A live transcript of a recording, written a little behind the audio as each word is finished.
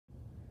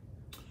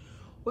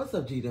What's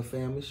up,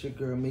 GWFAM? It's your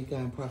girl, Mika.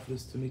 I'm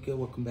Prophetess Tameka.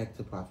 Welcome back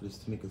to Prophetess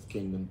Tameka's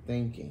Kingdom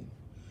Thinking.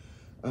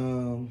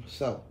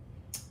 So,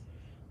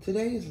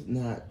 today is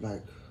not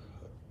like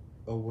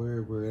a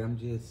word. I'm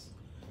just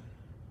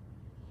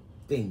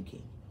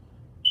thinking,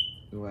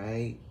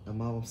 right?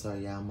 I'm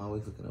sorry, y'all. I'm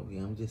always looking over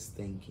here. I'm just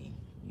thinking,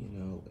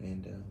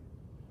 and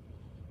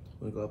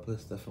when God put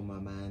stuff on my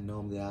mind,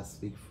 normally I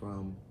speak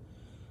from,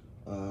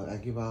 I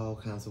give all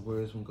kinds of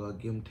words when God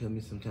give them to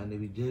me. Sometimes they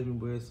be judging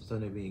words,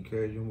 sometimes they be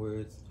encouraging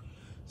words.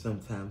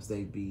 Sometimes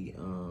they be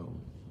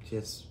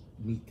just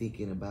me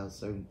thinking about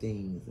certain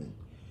things and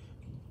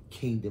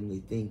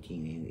kingdomly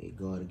thinking, and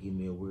God will give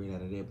me a word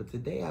out of there. But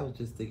today I was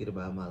just thinking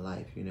about my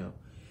life, I know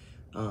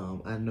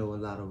a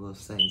lot of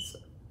us saints,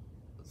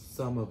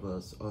 some of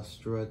us are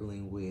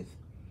struggling with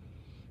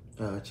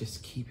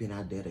just keeping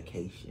our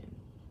dedication.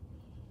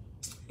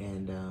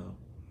 And,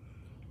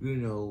 we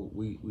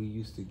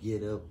used to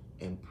get up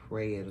and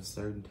pray at a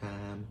certain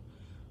time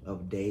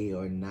of day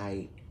or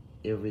night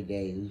every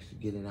day. We used to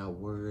get in our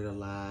word a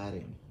lot,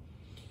 and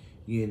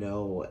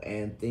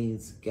and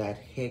things got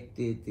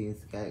hectic, things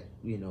got,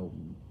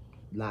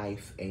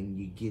 life, and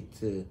you get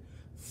to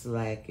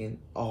slacking,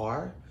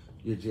 or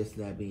you're just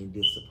not being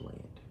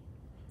disciplined.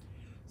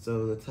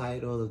 So the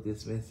title of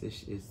this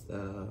message is,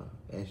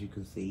 as you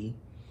can see,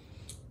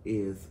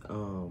 is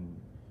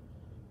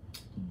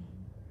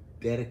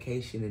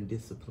dedication and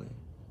discipline.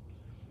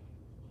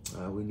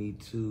 We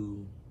need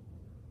to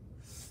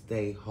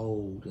stay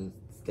whole and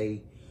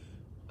stay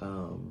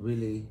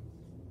really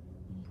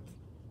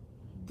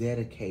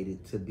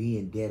dedicated to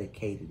being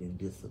dedicated and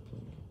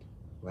disciplined,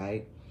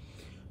 right?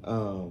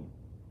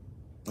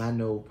 I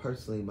know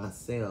personally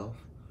myself,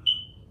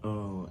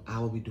 I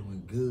will be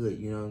doing good,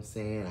 you know what I'm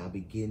saying? I'll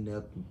be getting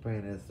up and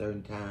praying at a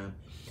certain time,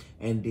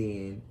 and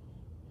then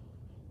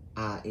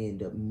I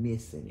end up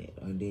missing it,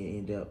 and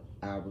then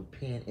I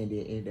repent, and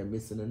then end up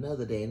missing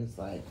another day, and it's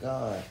like,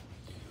 God,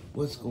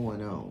 what's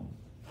going on?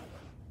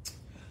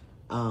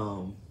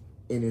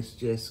 And it's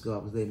just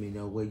God was letting me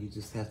know where you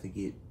just have to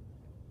get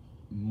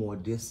more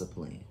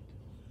disciplined,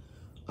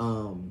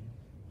 to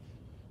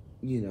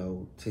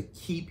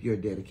keep your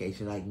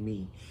dedication. Like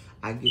me,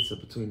 I get up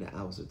between the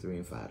hours of 3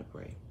 and 5 to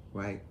pray,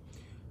 right?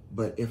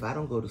 But if I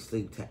don't go to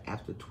sleep till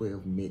after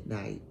 12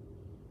 midnight,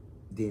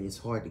 then it's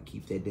hard to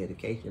keep that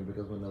dedication,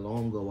 because when the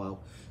alarm go off,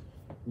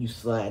 you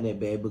sliding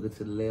that bad booger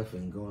to the left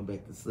and going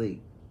back to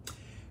sleep.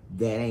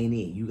 That ain't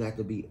it. You got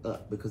to be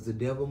up, because the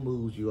devil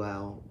moves you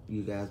out,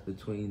 you guys,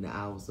 between the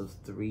hours of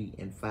 3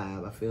 and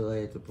 5. I feel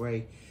led to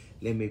pray.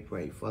 Let me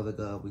pray. Father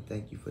God, we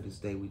thank you for this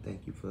day. We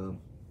thank you for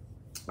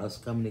us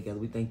coming together.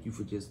 We thank you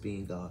for just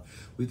being God.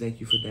 We thank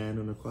you for dying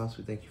on the cross.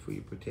 We thank you for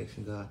your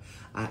protection, God.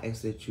 I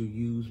ask that you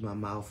use my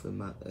mouth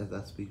as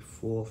I speak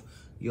forth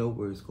your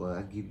words, God.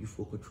 I give you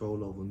full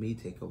control over me.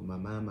 Take over my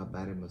mind, my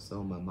body, my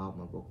soul, my mouth,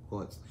 my vocal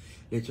cords.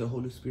 Let your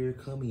Holy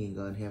Spirit come in,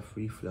 God, and have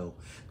free flow.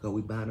 God,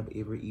 we bind up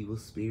every evil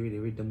spirit,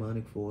 every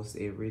demonic force,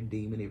 every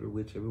demon, every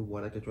witch, every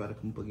warlock that try to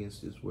come up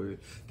against this word,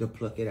 to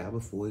pluck it out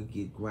before it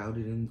get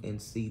grounded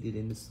and seated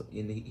in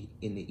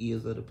the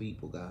ears of the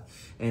people, God.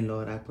 And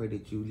Lord, I pray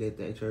that you let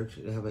that church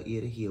have an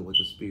ear to hear what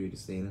the Spirit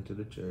is saying unto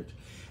the church.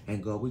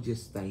 And God, we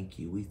just thank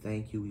you. We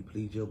thank you. We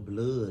plead your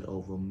blood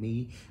over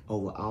me,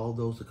 over all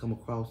those that come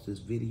across this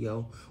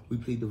video. We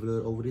plead the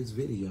blood over this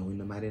video in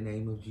the mighty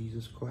name of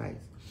Jesus Christ.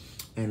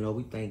 And Lord,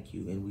 we thank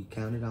you. And we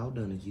count it all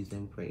done. In Jesus'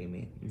 name we pray,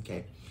 amen.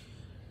 Okay.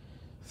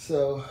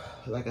 So,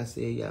 like I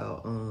said,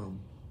 y'all,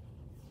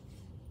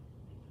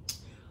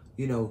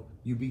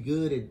 you be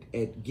good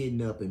at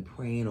getting up and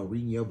praying or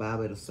reading your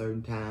Bible at a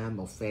certain time,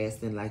 or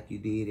fasting like you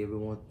did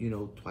everyone,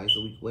 twice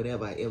a week,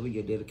 whatever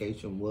your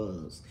dedication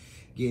was.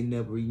 Getting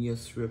up, reading your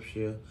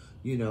scripture,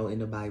 in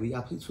the Bible.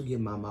 Y'all, please forgive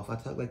my mouth. I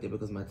talk like that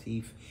because my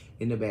teeth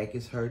in the back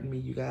is hurting me,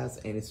 you guys,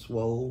 and it's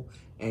swole,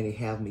 and it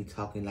have me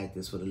talking like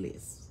this for the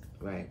list,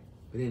 right?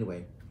 But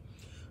anyway,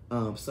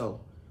 and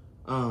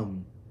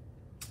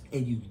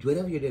you,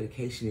 whatever your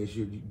dedication is,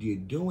 you're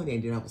doing it,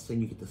 and then all of a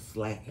sudden you get to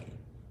slacking.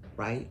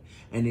 Right?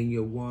 And then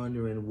you're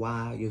wondering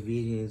why your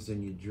visions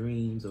and your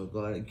dreams, or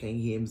God, you can't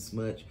hear him as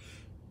much.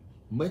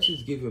 Much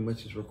is given,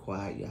 much is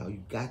required, y'all.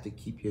 You got to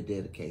keep your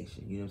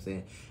dedication. You know what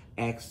I'm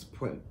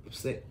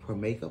saying?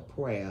 Make a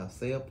prayer.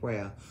 Say a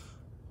prayer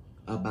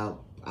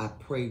about, I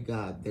pray,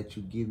 God, that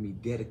you give me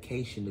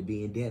dedication to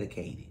being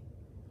dedicated.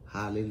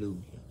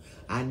 Hallelujah.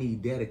 I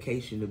need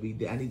dedication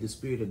I need the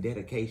spirit of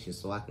dedication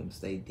so I can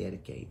stay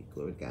dedicated.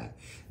 Glory to God.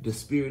 The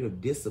spirit of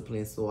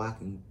discipline so I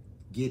can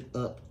get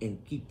up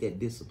and keep that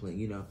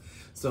discipline,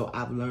 So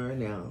I've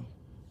learned now,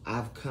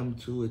 I've come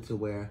to it to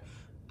where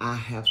I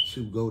have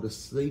to go to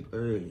sleep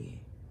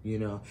early,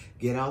 get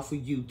off of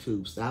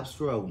YouTube, stop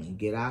scrolling,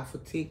 get off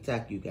of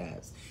TikTok, you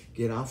guys,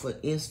 get off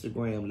of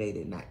Instagram late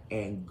at night,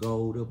 and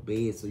go to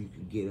bed so you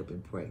can get up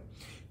and pray.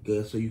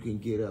 Good, so you can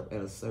get up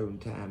at a certain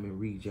time and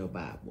read your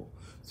Bible,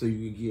 so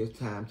you can give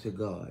time to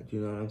God.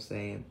 You know what I'm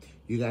saying?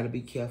 You got to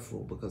be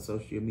careful, because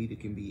social media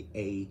can be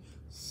a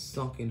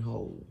sunken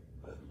hole.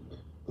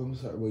 I'm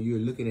sorry, well, you're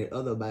looking at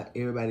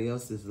everybody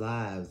else's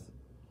lives,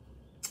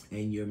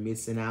 and you're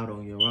missing out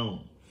on your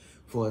own.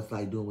 for it's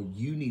like doing what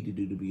you need to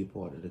do to be a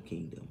part of the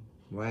kingdom,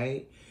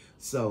 right?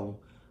 So,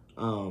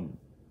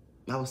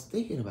 I was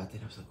thinking about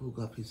that. I was like, oh,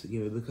 God, please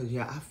forgive me. Because,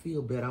 yeah, I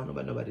feel better. I don't know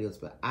about nobody else,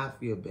 but I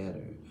feel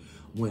better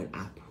when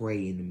I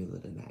pray in the middle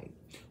of the night.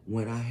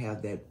 When I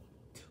have that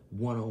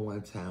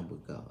one-on-one time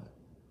with God,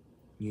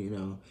 you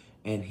know,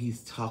 and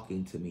he's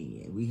talking to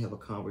me and we have a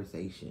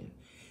conversation,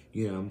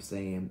 you know what I'm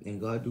saying? And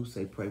God do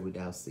say pray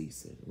without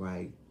ceasing,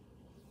 right?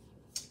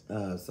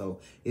 So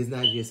it's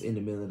not just in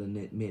the middle of the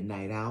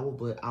midnight hour,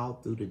 but all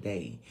through the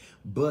day.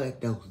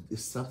 But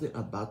there's something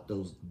about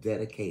those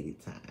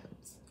dedicated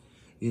times.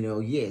 You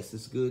know, yes,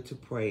 it's good to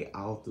pray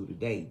all through the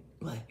day,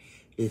 but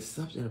it's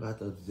something about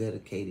those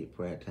dedicated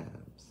prayer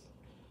times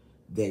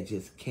that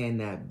just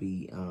cannot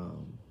be,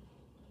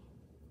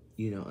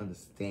 you know,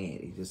 understand.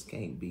 It just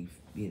can't be,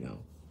 you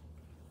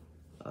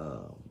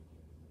know,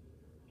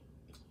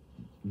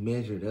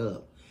 measured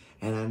up.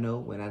 And I know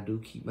when I do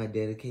keep my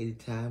dedicated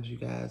times, you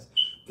guys,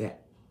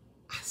 that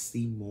I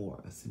see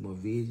more. I see more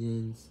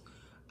visions.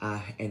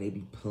 And they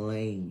be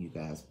plain, you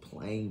guys,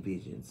 plain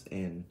visions.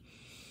 And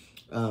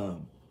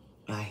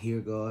I hear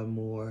God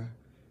more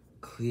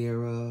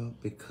clearer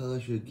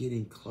because you're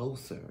getting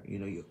closer. You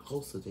know, you're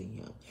closer to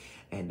him.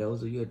 And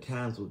those are your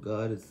times where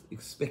God is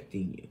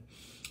expecting you.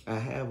 I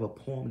have a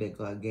poem that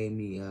God gave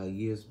me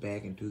years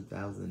back in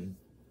 2000.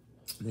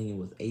 I think it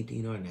was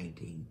 18 or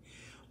 19.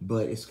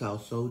 But it's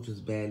called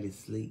Soldiers Badly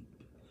Sleep.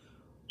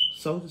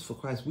 Soldiers for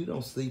Christ, we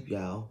don't sleep,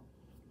 y'all.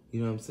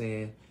 You know what I'm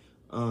saying?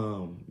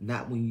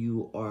 Not when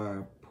you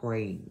are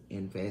praying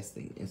and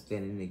fasting and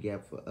standing in the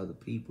gap for other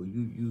people.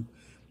 You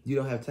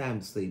don't have time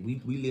to sleep.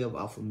 We live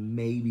off of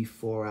maybe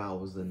 4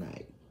 hours a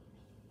night.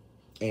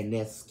 And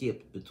that's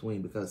skipped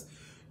between, because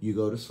you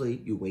go to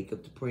sleep, you wake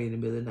up to pray in the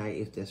middle of the night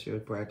if that's your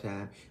prayer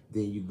time.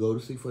 Then you go to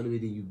sleep for the day,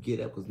 then you get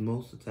up, because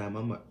most of the time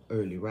I'm an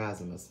early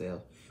riser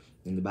myself.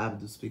 And the Bible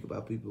does speak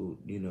about people,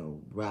 you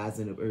know,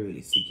 rising up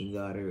early, seeking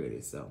God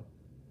early. So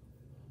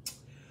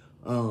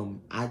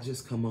I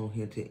just come on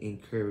here to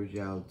encourage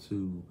y'all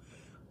to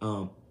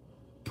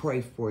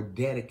pray for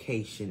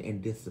dedication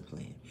and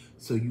discipline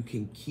so you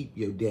can keep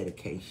your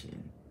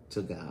dedication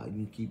to God.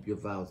 You can keep your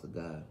vows to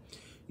God.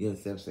 You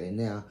understand what I'm saying?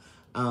 Now,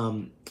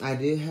 I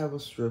did have a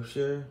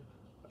scripture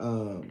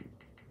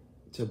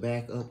to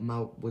back up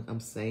what I'm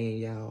saying,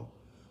 y'all.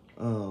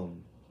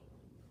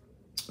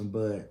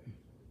 But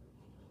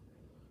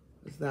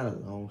it's not a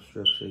long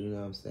scripture, you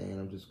know what I'm saying?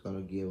 I'm just going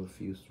to give a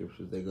few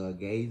scriptures that God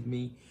gave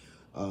me.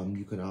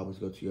 You can always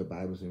go to your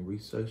Bibles and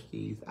research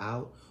these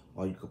out,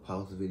 or you could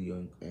pause the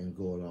video and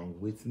go along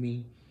with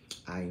me.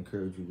 I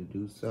encourage you to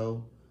do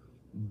so.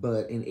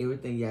 But in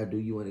everything y'all do,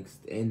 you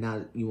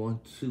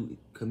want to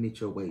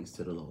commit your ways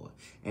to the Lord.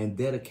 And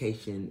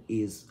dedication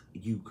is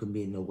you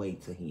committing a way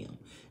to him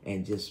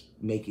and just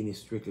making it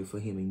strictly for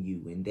him and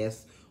you. And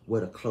that's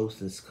where the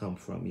closeness come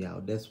from,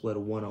 y'all. That's where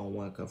the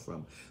one-on-one come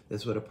from.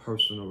 That's where the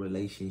personal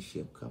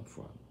relationship come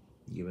from.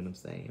 You know what I'm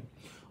saying?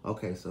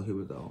 Okay, so here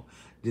we go.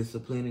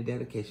 Discipline and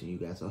dedication, you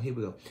guys. So here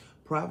we go.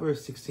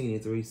 Proverbs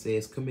 16:3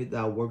 says, commit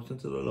thy works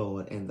unto the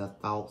Lord, and thy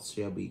thoughts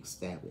shall be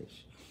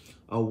established.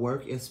 A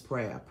work is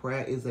prayer.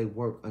 Prayer is a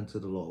work unto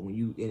the Lord.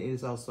 And it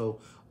is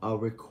also a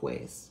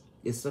request.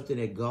 It's something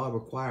that God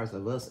requires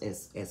of us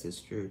as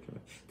his children.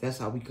 That's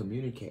how we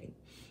communicate.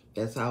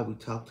 That's how we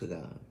talk to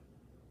God.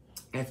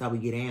 That's how we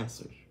get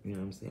answers. You know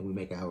what I'm saying? We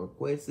make our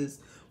requests.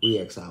 We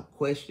ask our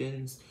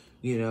questions,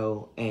 you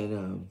know,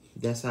 and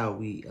that's how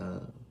we,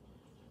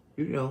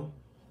 you know,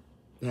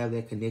 have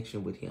that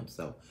connection with him.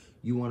 So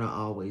you want to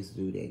always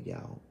do that,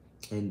 y'all.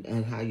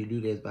 And how you do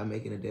that is by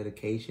making a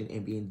dedication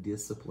and being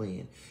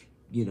disciplined.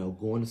 You know,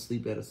 going to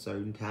sleep at a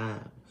certain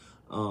time.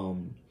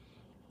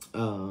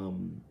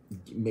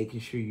 Making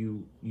sure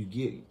you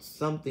get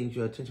some things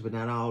your attention, but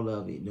not all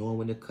of it. Knowing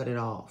when to cut it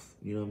off.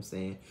 You know what I'm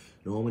saying?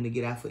 Knowing when to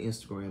get out for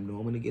Instagram.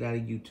 Knowing when to get out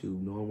of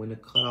YouTube. Knowing when to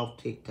cut off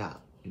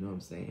TikTok. You know what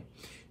I'm saying?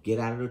 Get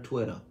out of the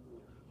Twitter.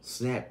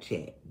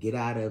 Snapchat. Get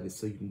out of it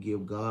so you can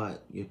give God,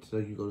 so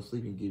you go to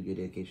sleep and give your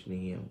dedication to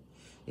him.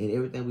 And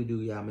everything we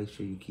do, y'all, make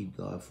sure you keep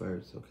God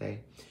first,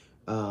 okay?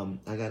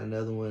 I got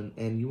another one,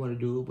 and you want to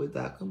do it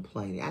without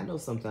complaining. I know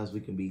sometimes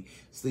we can be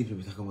sleeping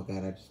and be like, oh my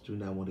God, I just do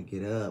not want to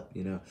get up,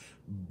 you know.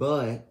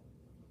 But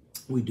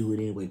we do it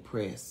anyway,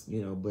 press,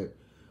 you know. But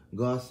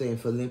God said in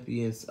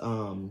Philippians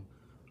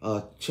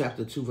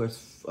chapter 2,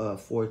 verse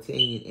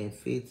 14 and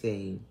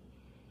 15,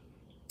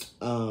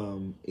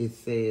 it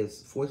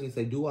says, 14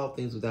 say, do all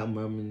things without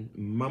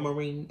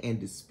murmuring and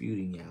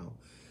disputing, y'all.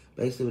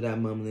 Basically without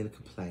mumbling and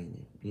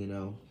complaining, you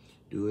know.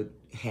 Do it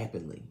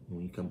happily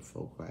when you come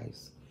before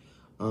Christ.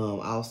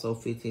 Also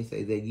 15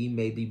 says that ye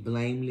may be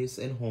blameless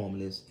and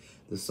harmless,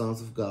 the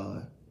sons of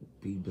God.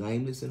 Be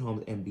blameless and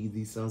harmless and be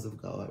the sons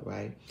of God,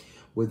 right?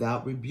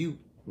 Without rebuke,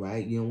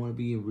 right? You don't want to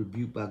be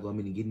rebuked by God,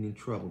 meaning getting in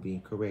trouble,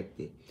 being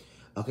corrected.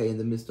 Okay, in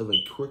the midst of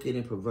a crooked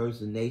and perverse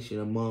nation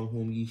among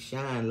whom ye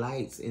shine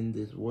lights in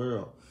this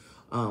world.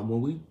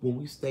 When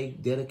we stay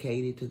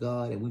dedicated to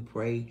God and we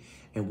pray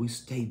and we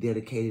stay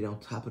dedicated on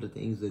top of the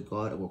things that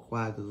God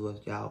requires of us,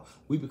 y'all,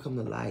 we become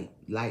the light.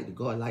 Light, the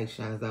God light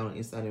shines down on the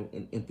inside,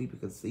 and people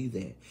can see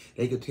that.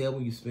 They can tell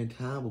when you spend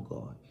time with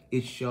God.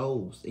 It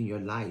shows in your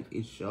life.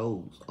 It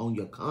shows on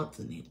your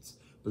countenance.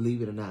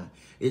 Believe it or not,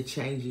 it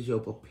changes your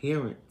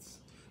appearance.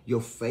 Your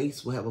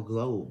face will have a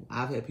glow.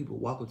 I've had people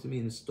walk up to me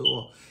in the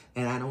store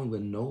and I don't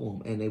even know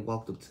them, and they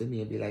walked up to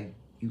me and be like,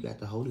 "You got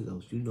the Holy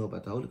Ghost. You know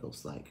about the Holy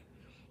Ghost, like."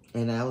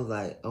 And I was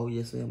like, "Oh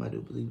yes, ma'am, I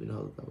do believe in the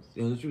Holy Ghost."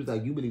 You know, she was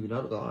like, "You believe in the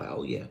Holy Ghost?" I'm like,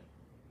 "Oh yeah."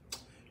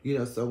 You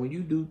know, so when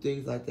you do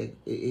things like that,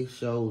 it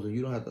shows, and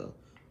you don't have to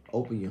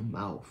open your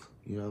mouth.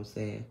 You know what I'm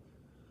saying?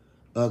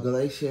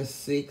 Galatians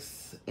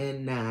 6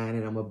 and 9,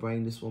 and I'm gonna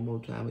bring this one more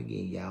time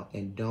again, y'all.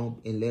 And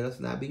let us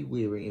not be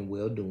weary in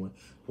well doing,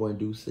 for in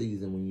due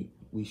season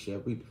we shall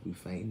reap if we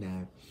faint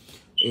not.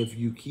 If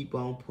you keep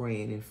on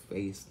praying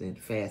and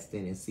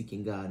fasting and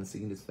seeking God and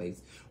seeking His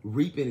face,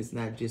 reaping is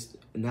not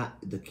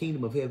the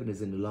kingdom of heaven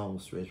is in the long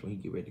stretch when He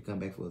get ready to come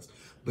back for us.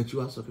 But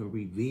you also can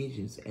read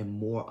visions and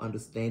more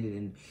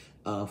understanding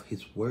of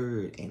His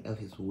word and of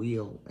His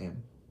will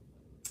and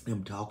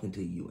Him talking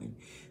to you and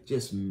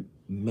just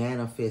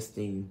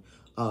manifesting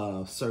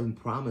certain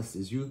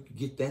promises. You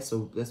get that,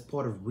 so that's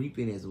part of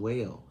reaping as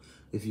well.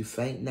 If you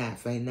faint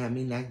not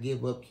mean not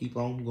give up, keep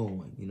on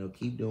going. You know,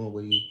 keep doing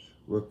what He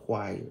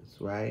requires,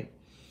 right?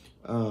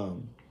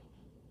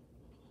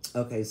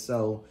 Okay,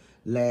 so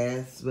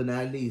last but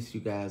not least, you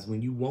guys,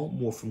 when you want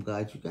more from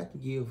God, you got to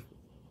give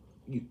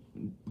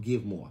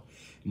more.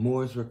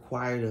 More is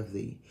required of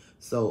thee.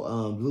 So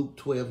Luke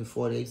 12 and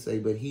 48 say,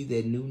 but he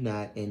that knew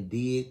not and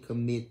did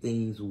commit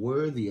things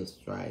worthy of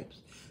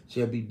stripes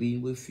shall be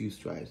beaten with few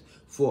stripes.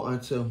 For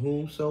unto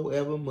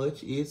whomsoever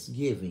much is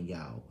given,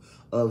 y'all,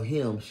 of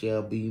him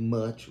shall be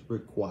much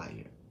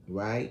required.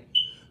 Right?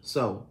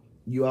 So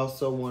you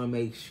also want to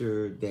make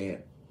sure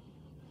that,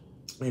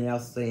 and I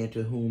was saying,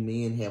 to whom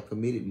men have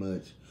committed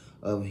much,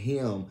 of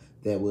him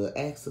that will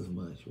ask of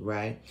much,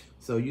 right?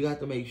 So you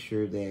got to make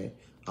sure that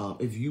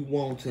if you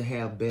want to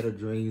have better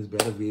dreams,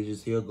 better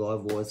visions, hear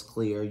God's voice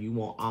clear, you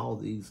want all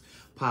these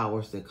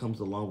powers that comes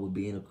along with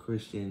being a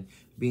Christian,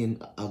 being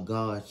a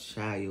God's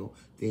child,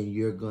 then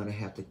you're going to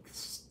have to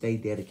stay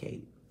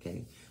dedicated,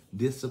 okay?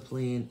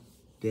 Discipline,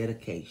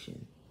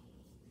 dedication,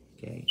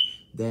 okay?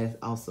 That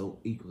also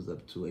equals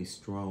up to a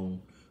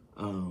strong,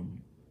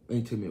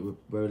 intimate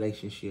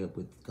relationship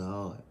with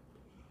God.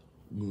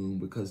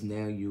 Because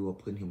now you are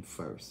putting Him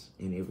first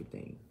in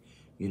everything.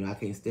 You know, I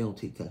can't stay on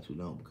TikTok too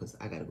long because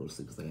I got to go to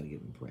sleep because I got to get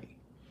up and pray.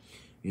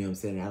 You know what I'm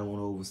saying? I don't want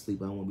to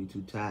oversleep. I don't want to be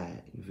too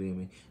tired. You feel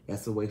me?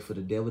 That's a way for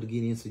the devil to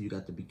get in, so you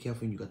got to be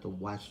careful. You got to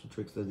watch the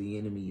tricks of the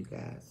enemy, you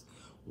guys.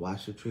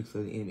 Watch the tricks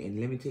of the enemy. And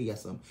let me tell you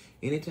something.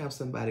 Anytime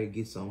somebody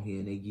gets on here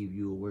and they give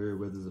you a word,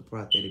 whether it's a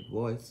prophetic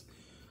voice,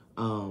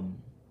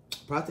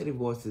 prophetic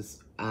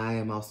voices, I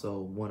am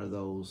also one of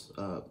those.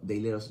 They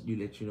let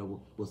you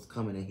know what's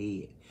coming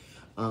ahead.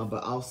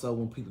 But also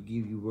when people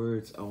give you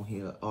words on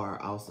here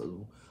are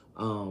also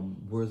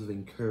words of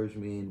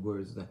encouragement,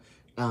 words of,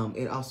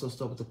 it also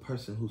starts with the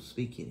person who's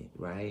speaking it,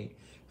 right?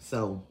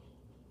 So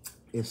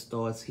it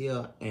starts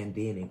here and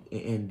then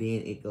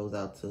it goes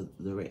out to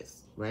the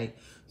rest, right?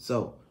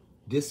 So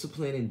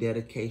discipline and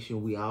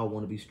dedication, we all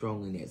want to be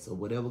strong in that. So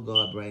whatever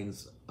God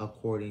brings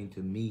according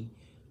to me,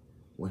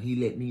 when He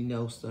let me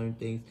know certain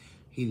things,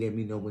 He let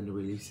me know when to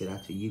release it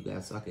out to you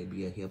guys so I can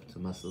be a help to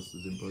my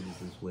sisters and brothers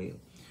as well.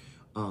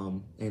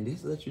 And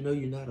this lets you know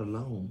you're not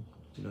alone.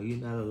 You know, you're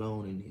not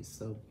alone in this.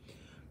 So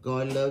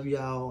God love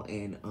y'all,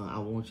 and I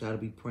want y'all to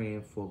be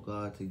praying for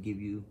God to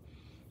give you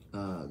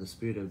the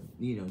spirit of,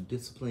 you know,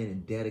 discipline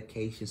and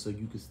dedication so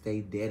you can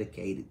stay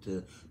dedicated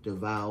to the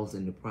vows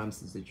and the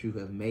promises that you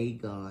have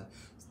made God,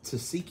 to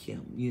seek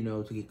Him, you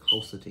know, to get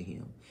closer to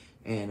Him.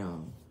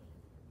 And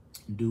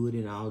do it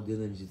in all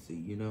diligence,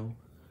 you know,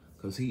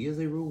 because He is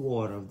a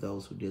rewarder of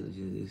those who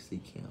diligently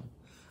seek Him.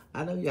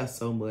 I love y'all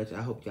so much.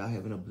 I hope y'all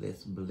having a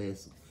blessed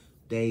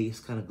day. It's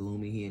kind of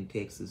gloomy here in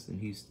Texas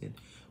and Houston,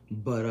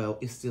 but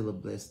it's still a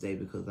blessed day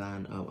because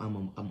I'm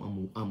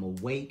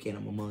awake and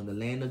I'm among the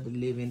land of the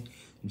living.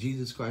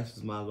 Jesus Christ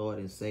is my Lord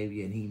and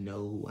Savior, and He know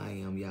who I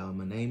am, y'all.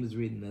 My name is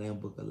written in the Lamb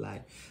Book of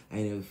Life,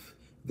 and if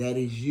that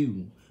is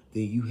you,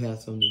 then you have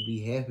something to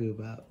be happy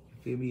about.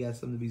 You feel me? You got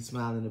something to be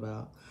smiling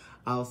about.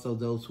 Also,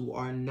 those who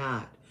are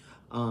not,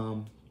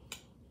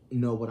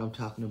 know what I'm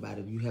talking about.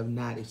 If you have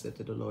not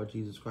accepted the Lord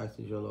Jesus Christ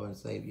as your Lord and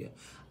Savior,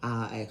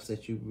 I ask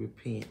that you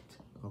repent,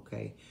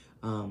 okay?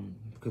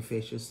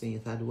 Confess your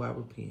sins. How do I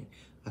repent?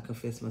 I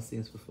confess my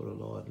sins before the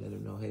Lord. Let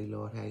Him know, hey,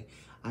 Lord, hey,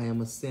 I am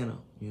a sinner.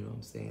 You know what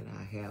I'm saying?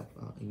 I have,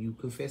 and you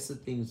confess the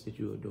things that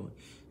you are doing.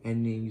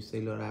 And then you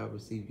say, Lord, I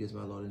receive you as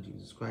my Lord and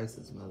Jesus Christ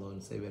as my Lord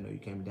and Savior. I know you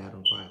came and died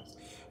on Christ.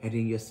 And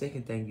then your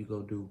second thing you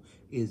go do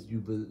is you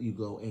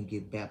go and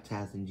get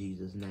baptized in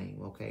Jesus' name,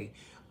 okay?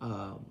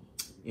 And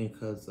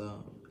because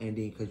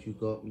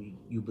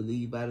you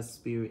believe by the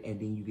Spirit, and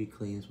then you get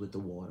cleansed with the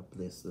water.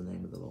 Bless the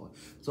name of the Lord.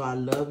 So I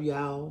love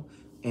y'all,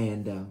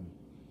 and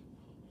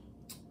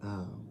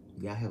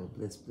y'all have a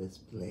blessed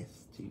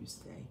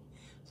Tuesday.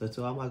 So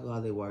to all my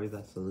godly warriors,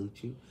 I salute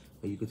you.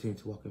 But you continue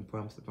to walk in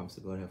promise, the promise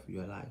of God have for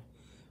your life.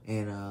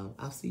 And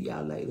I'll see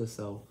y'all later.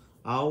 So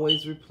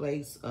always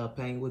replace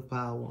pain with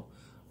power,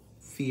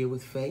 fear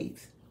with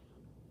faith,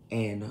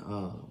 and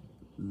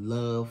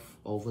love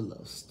over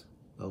lust.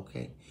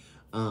 Okay?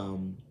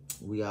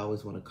 We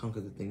always want to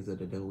conquer the things of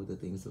the devil with the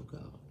things of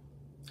God.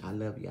 I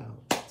love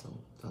y'all. So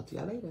talk to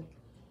y'all later.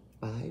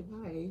 Bye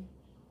bye.